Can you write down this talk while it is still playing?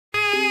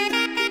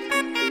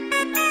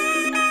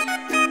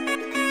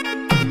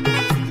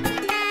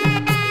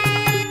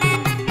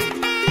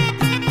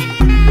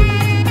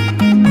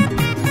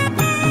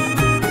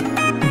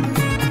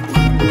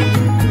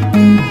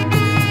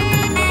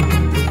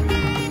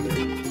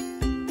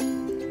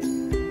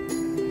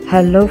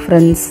Hello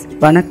friends,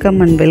 வணக்கம்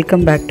and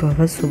welcome back to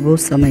our சுபோ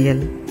சமையல்.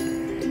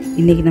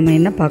 இன்றைக்கி நம்ம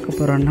என்ன பார்க்க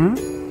போகிறோன்னா,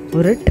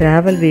 ஒரு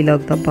ட்ராவல்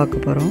வீலாக் தான்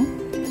பார்க்க போகிறோம்.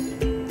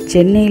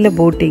 சென்னையில்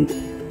போட்டிங்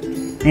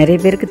நிறைய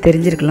பேருக்கு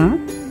தெரிஞ்சிருக்கலாம்.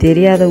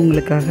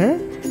 தெரியாதவங்களுக்காக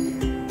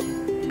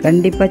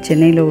கண்டிப்பாக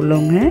சென்னையில்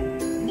உள்ளவங்க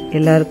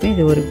எல்லாருக்கும்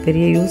இது ஒரு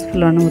பெரிய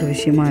யூஸ்ஃபுல்லான ஒரு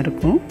விஷயமா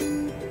இருக்கும்.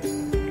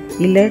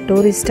 இல்லை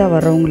டூரிஸ்ட்டாக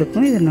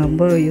வர்றவங்களுக்கும் இது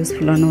ரொம்ப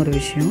யூஸ்ஃபுல்லான ஒரு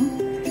விஷயம்.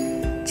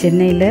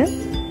 சென்னையில்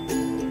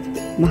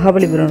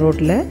மகாபலிபுரம்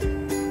ரோட்டில்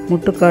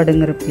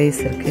முட்டுக்காடுங்கிற பிளேஸ்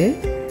இருக்குது.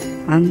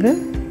 அங்கே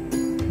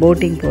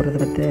போட்டிங் போகிறது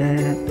பற்றி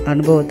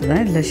அனுபவத்தை தான்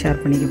இதில் ஷேர்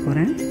பண்ணிக்க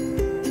போகிறேன்.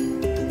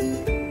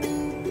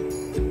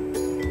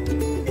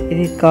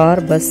 இது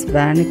கார், பஸ்,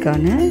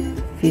 வேனுக்கான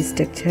ஃபீஸ்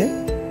ஸ்ட்ரக்சர்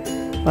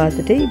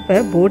பார்த்துட்டு இப்போ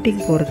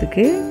போட்டிங்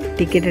போகிறதுக்கு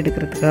டிக்கெட்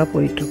எடுக்கிறதுக்காக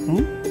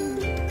போயிட்டுருக்கோம்.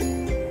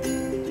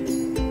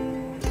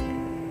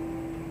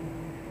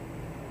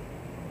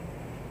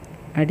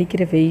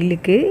 அடிக்கிற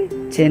வெயிலுக்கு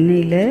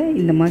சென்னையில்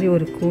இந்த மாதிரி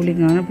ஒரு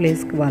கூலிங்கான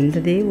பிளேஸ்க்கு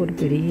வந்ததே ஒரு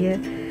பெரிய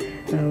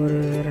ஒரு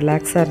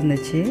ரிலாக்ஸாக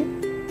இருந்துச்சு.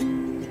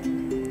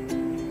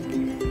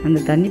 அந்த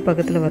தண்ணி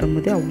பக்கத்தில்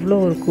வரும்போது அவ்வளோ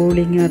ஒரு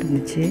கூலிங்காக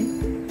இருந்துச்சு.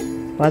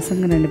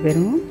 பசங்க 2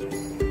 பேரும்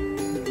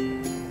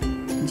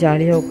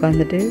ஜாலியாக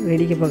உட்காந்துட்டு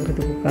வேடிக்கை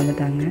பார்க்குறதுக்கு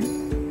உட்காந்துட்டாங்க.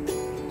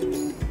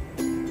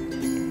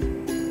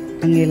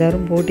 அங்கே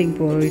எல்லோரும் போட்டிங்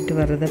போயிட்டு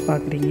வர்றதை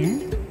பார்க்குறீங்க.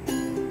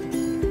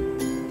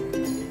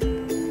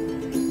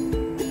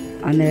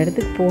 அந்த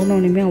இடத்துக்கு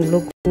போனோன்னுமே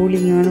அவ்வளோ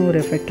கூலிங்கான ஒரு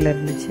எஃபெக்டில்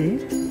இருந்துச்சு.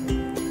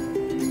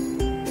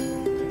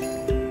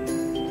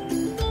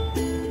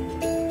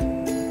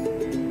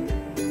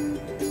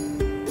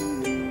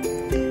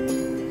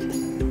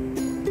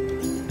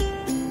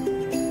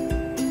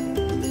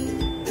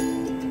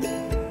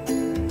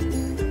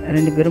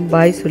 ரெண்டு பேரும்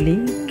பாய் சொல்லி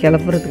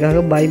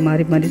கிளம்புறதுக்காக பாய்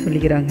மாறி மாறி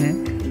சொல்லிக்கிறாங்க.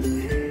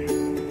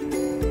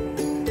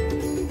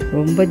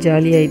 ரொம்ப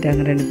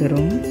ஜாலியாகிட்டாங்க 2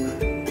 பேரும்.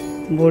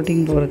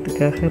 போட்டிங்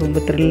போகிறதுக்காக ரொம்ப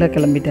த்ரில்லாக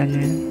கிளம்பிட்டாங்க.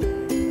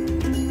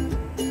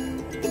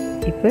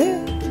 இப்போ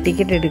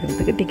டிக்கெட்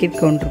எடுக்கிறதுக்கு டிக்கெட்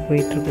கவுண்டர்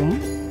போயிட்டுருக்கோம்.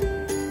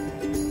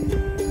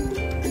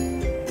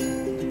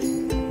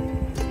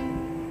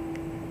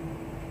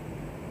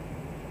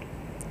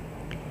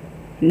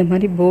 இந்த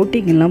மாதிரி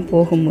போட்டிங் எல்லாம்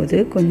போகும்போது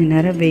கொஞ்சம்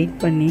நேரம் வெயிட்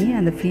பண்ணி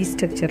அந்த ஃபீஸ்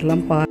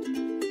ஸ்ட்ரக்சர்லாம்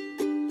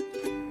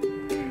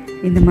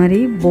இந்த மாதிரி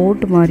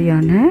போட்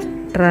மாதிரியான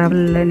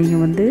ட்ராவலில்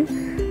நீங்கள்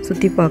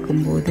சுற்றி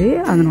பார்க்கும்போது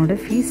அதனோட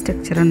ஃபீஸ்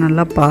ஸ்ட்ரக்சரை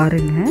நல்லா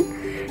பாருங்கள்.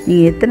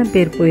 நீங்கள் எத்தனை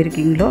பேர்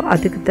போயிருக்கீங்களோ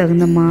அதுக்கு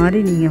தகுந்த மாதிரி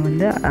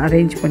நீங்கள்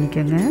அரேஞ்ச்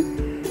பண்ணிக்கோங்க.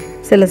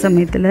 சில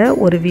சமயத்தில்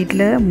ஒரு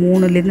வீட்டில்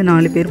 3லேருந்து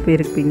 4 பேர்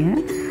போயிருப்பீங்க.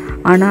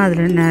 ஆனால்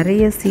அதில்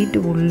நிறைய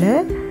சீட்டு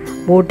உள்ள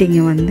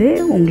போட்டிங்கை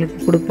உங்களுக்கு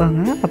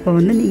கொடுப்பாங்க. அப்போ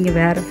நீங்கள்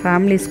வேறு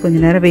ஃபேமிலிஸ்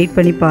கொஞ்சம் நேரம் வெயிட்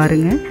பண்ணி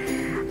பாருங்கள்.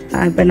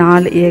 இப்போ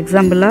 4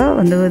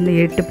 எக்ஸாம்பிளாக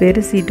 8 பேர்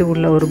சீட்டு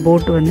உள்ள ஒரு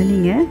போட்டு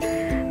நீங்கள்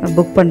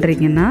புக்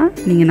பண்ணுறீங்கன்னா,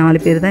 நீங்கள் 4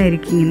 பேர் தான்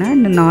இருக்கீங்கன்னா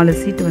இன்னும் 4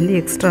 சீட்டு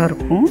எக்ஸ்ட்ரா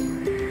இருக்கும்.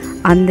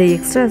 அந்த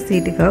எக்ஸ்ட்ரா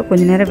சீட்டுக்காக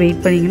கொஞ்சம் நேரம்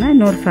வெயிட் பண்ணிங்கன்னா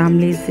இன்னொரு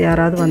ஃபேமிலிஸ்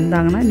யாராவது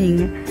வந்தாங்கன்னா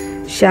நீங்கள்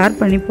ஷேர்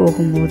பண்ணி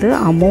போகும்போது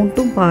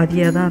அமௌண்ட்டும்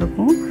பாதியாக தான்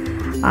இருக்கும்.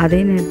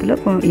 அதே நேரத்தில்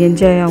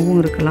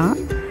என்ஜாயாகவும் இருக்கலாம்.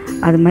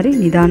 அது மாதிரி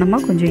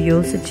நிதானமாக கொஞ்சம்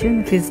யோசித்து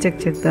அந்த ஃபீஸ்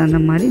ஸ்ட்ரக்சருக்கு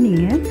தகுந்த மாதிரி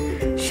நீங்கள்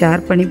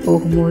ஷேர் பண்ணி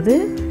போகும்போது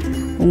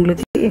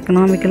உங்களுக்கு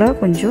எக்கனாமிக்கலாக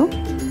கொஞ்சம்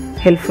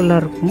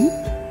ஹெல்ப்ஃபுல்லாக இருக்கும்.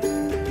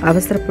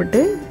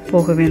 அவசரப்பட்டு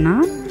போக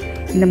வேணாம்.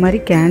 இந்த மாதிரி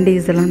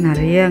கேண்டீஸ் எல்லாம்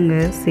நிறைய அங்கே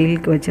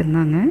சேலுக்கு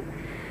வச்சுருந்தாங்க.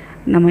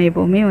 நம்ம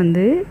எப்போவுமே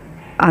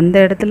அந்த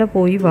இடத்துல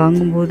போய்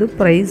வாங்கும்போது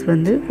ப்ரைஸ்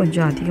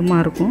கொஞ்சம்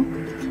அதிகமாக இருக்கும்.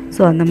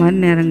 ஸோ அந்த மாதிரி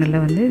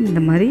நேரங்களில்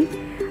இந்த மாதிரி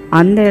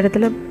அந்த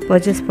இடத்துல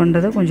பர்ச்சேஸ்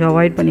பண்ணுறதை கொஞ்சம்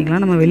அவாய்ட்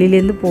பண்ணிக்கலாம். நம்ம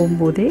வெளியிலேருந்து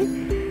போகும்போதே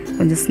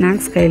கொஞ்சம்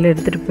ஸ்நாக்ஸ் கையில்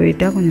எடுத்துகிட்டு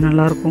போயிட்டால் கொஞ்சம்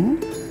நல்லாயிருக்கும்.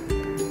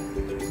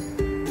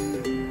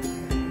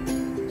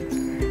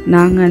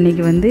 நாங்கள்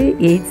அன்றைக்கி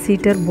 8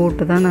 சீட்டர்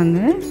போட்டு தான்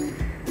நாங்கள்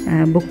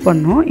புக்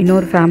பண்ணோம்.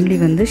 இன்னொரு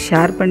ஃபேமிலி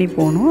ஷேர் பண்ணி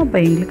போனோம். அப்போ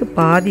எங்களுக்கு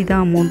பாதி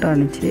தான் அமௌண்ட்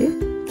ஆணுச்சு.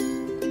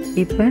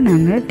 இப்போ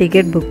நாங்கள்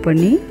டிக்கெட் புக்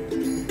பண்ணி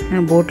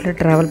போட்டில்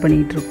ட்ராவல்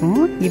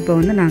பண்ணிகிட்ருக்கோம். இப்போ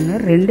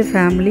நாங்கள் 2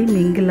 ஃபேமிலி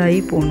மிங்கிள்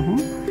ஆகி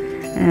போனோம்.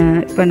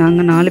 இப்போ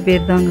நாங்கள் 4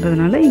 பேர்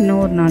தாங்கிறதுனால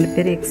இன்னொரு 4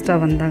 பேர் எக்ஸ்ட்ரா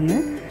வந்தாங்க.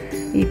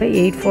 இப்போ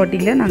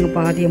 840 நாங்கள்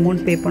பாதி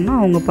அமௌண்ட் பே பண்ணோம்.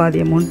 அவங்க பாதி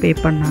அமௌண்ட் பே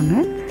பண்ணாங்க.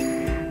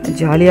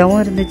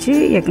 ஜாலியாகவும் இருந்துச்சு,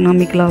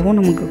 எக்கனாமிக்கலாகவும்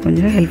நமக்கு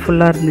கொஞ்சம்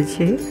ஹெல்ப்ஃபுல்லாக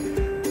இருந்துச்சு.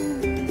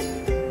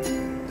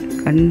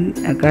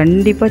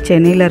 கண்டிப்பாக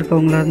சென்னையில்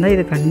இருக்கவங்களா இருந்தால்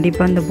இது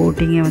கண்டிப்பாக இந்த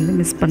போட்டிங்கை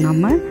மிஸ்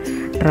பண்ணாமல்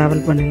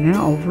ட்ராவல் பண்ணுங்கள்.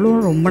 அவ்வளோ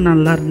ரொம்ப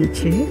நல்லா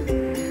இருந்துச்சு.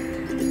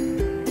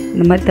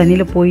 இந்த மாதிரி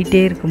தண்ணியில்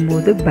போயிட்டே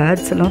இருக்கும்போது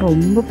பேர்ட்ஸ் எல்லாம்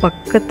ரொம்ப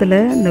பக்கத்தில்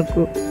இந்த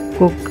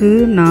கொக்கு,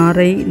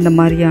 நாரை இந்த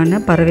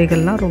மாதிரியான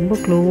பறவைகள்லாம் ரொம்ப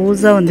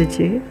க்ளோஸாக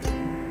வந்துச்சு.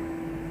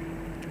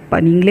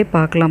 நீங்களே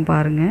பார்க்கலாம்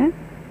பாருங்கள்.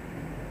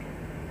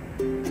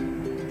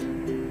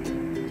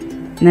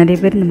 நிறைய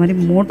பேர் இந்த மாதிரி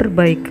மோட்டர்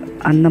பைக்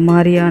அந்த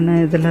மாதிரியான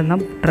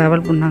இதிலெல்லாம்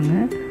ட்ராவல் பண்ணாங்க.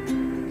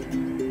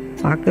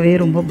 பார்க்கவே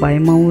ரொம்ப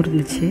பயமாகவும்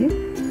இருந்துச்சு.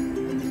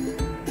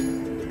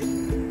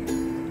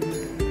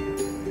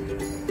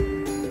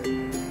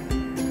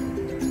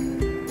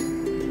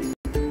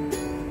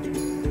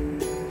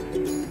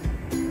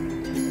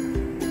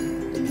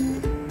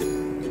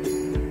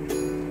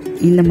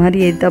 இந்த மாதிரி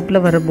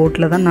எத்தாப்பில் வர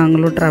போட்டில் தான்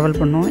நாங்களும் ட்ராவல்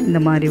பண்ணோம். இந்த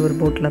மாதிரி ஒரு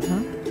போட்டில்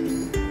தான்.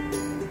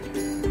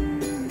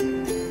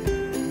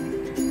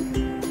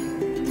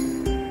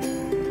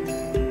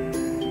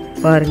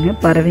 பாருங்கள்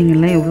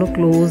பறவைங்கள்லாம் எவ்வளோ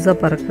க்ளோஸாக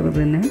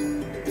பறக்கிறதுன்னு.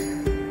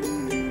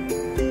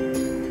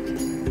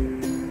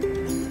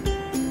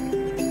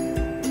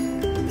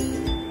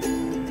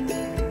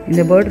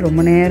 இந்த பேர்ட்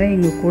ரொம்ப நேரம்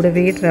எங்கள்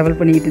கூடவே ட்ராவல்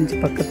பண்ணிக்கிட்டு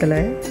இருந்துச்சு பக்கத்தில்,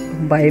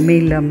 பயமே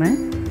இல்லாமல்.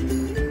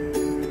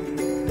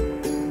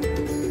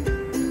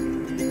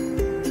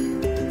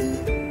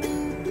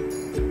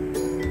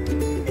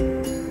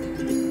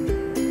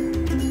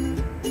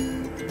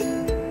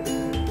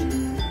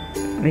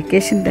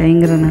 வெக்கேஷன்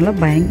டைங்கிறதுனால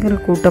பயங்கர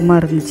கூட்டமாக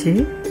இருந்துச்சு.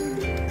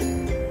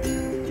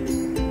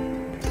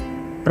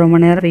 ரொம்ப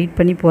நேரம் வெயிட்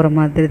பண்ணி போகிற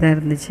மாதிரி தான்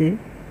இருந்துச்சு.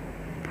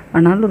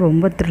 ஆனாலும்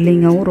ரொம்ப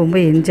த்ரில்லிங்காகவும் ரொம்ப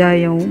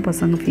என்ஜாயாகவும்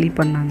பசங்க ஃபீல்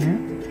பண்ணாங்க.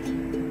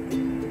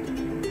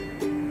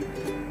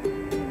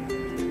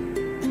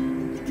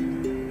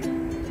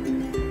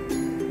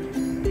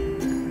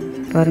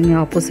 பாருங்கள்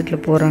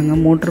ஆப்போசிட்டில் போகிறாங்க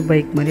மோட்டர்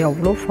பைக் மாதிரி,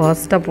 அவ்வளோ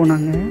ஃபாஸ்ட்டாக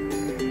போனாங்க.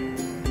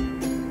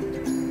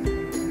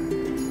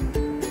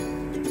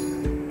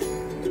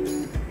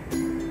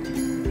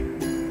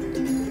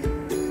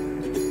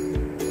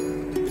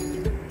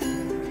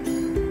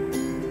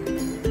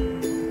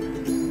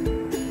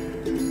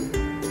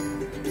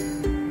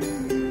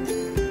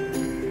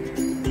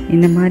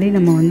 இந்த மாதிரி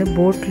நம்ம வந்து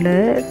போட்டில்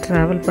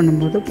ட்ராவல்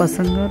பண்ணும்போது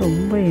பசங்க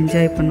ரொம்ப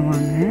என்ஜாய்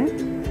பண்ணுவாங்க.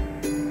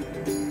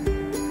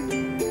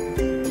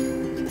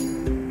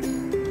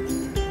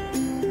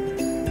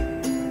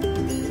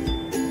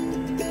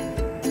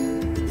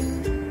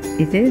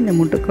 இது இந்த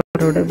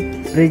முட்டுக்காடோட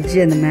பிரிட்ஜ்,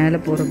 அந்த மேலே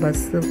போகிற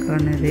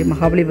பஸ்ஸுக்கானது,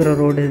 மகாபலிபுரம்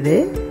ரோடு.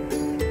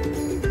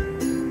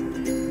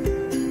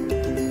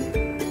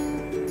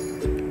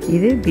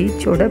 இது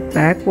பீச்சோட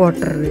பேக்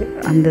வாட்டர்,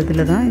 அந்த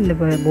இதில் தான் இந்த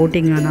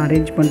போட்டிங்கான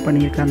அரேஞ்ச்மெண்ட்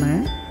பண்ணியிருக்காங்க.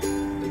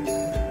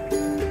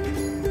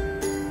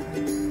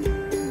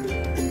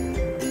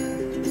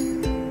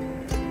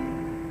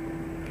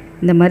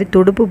 இந்த மாதிரி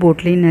துடுப்பு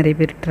போட்லேயும் நிறைய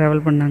பேர்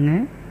ட்ராவல் பண்ணாங்க.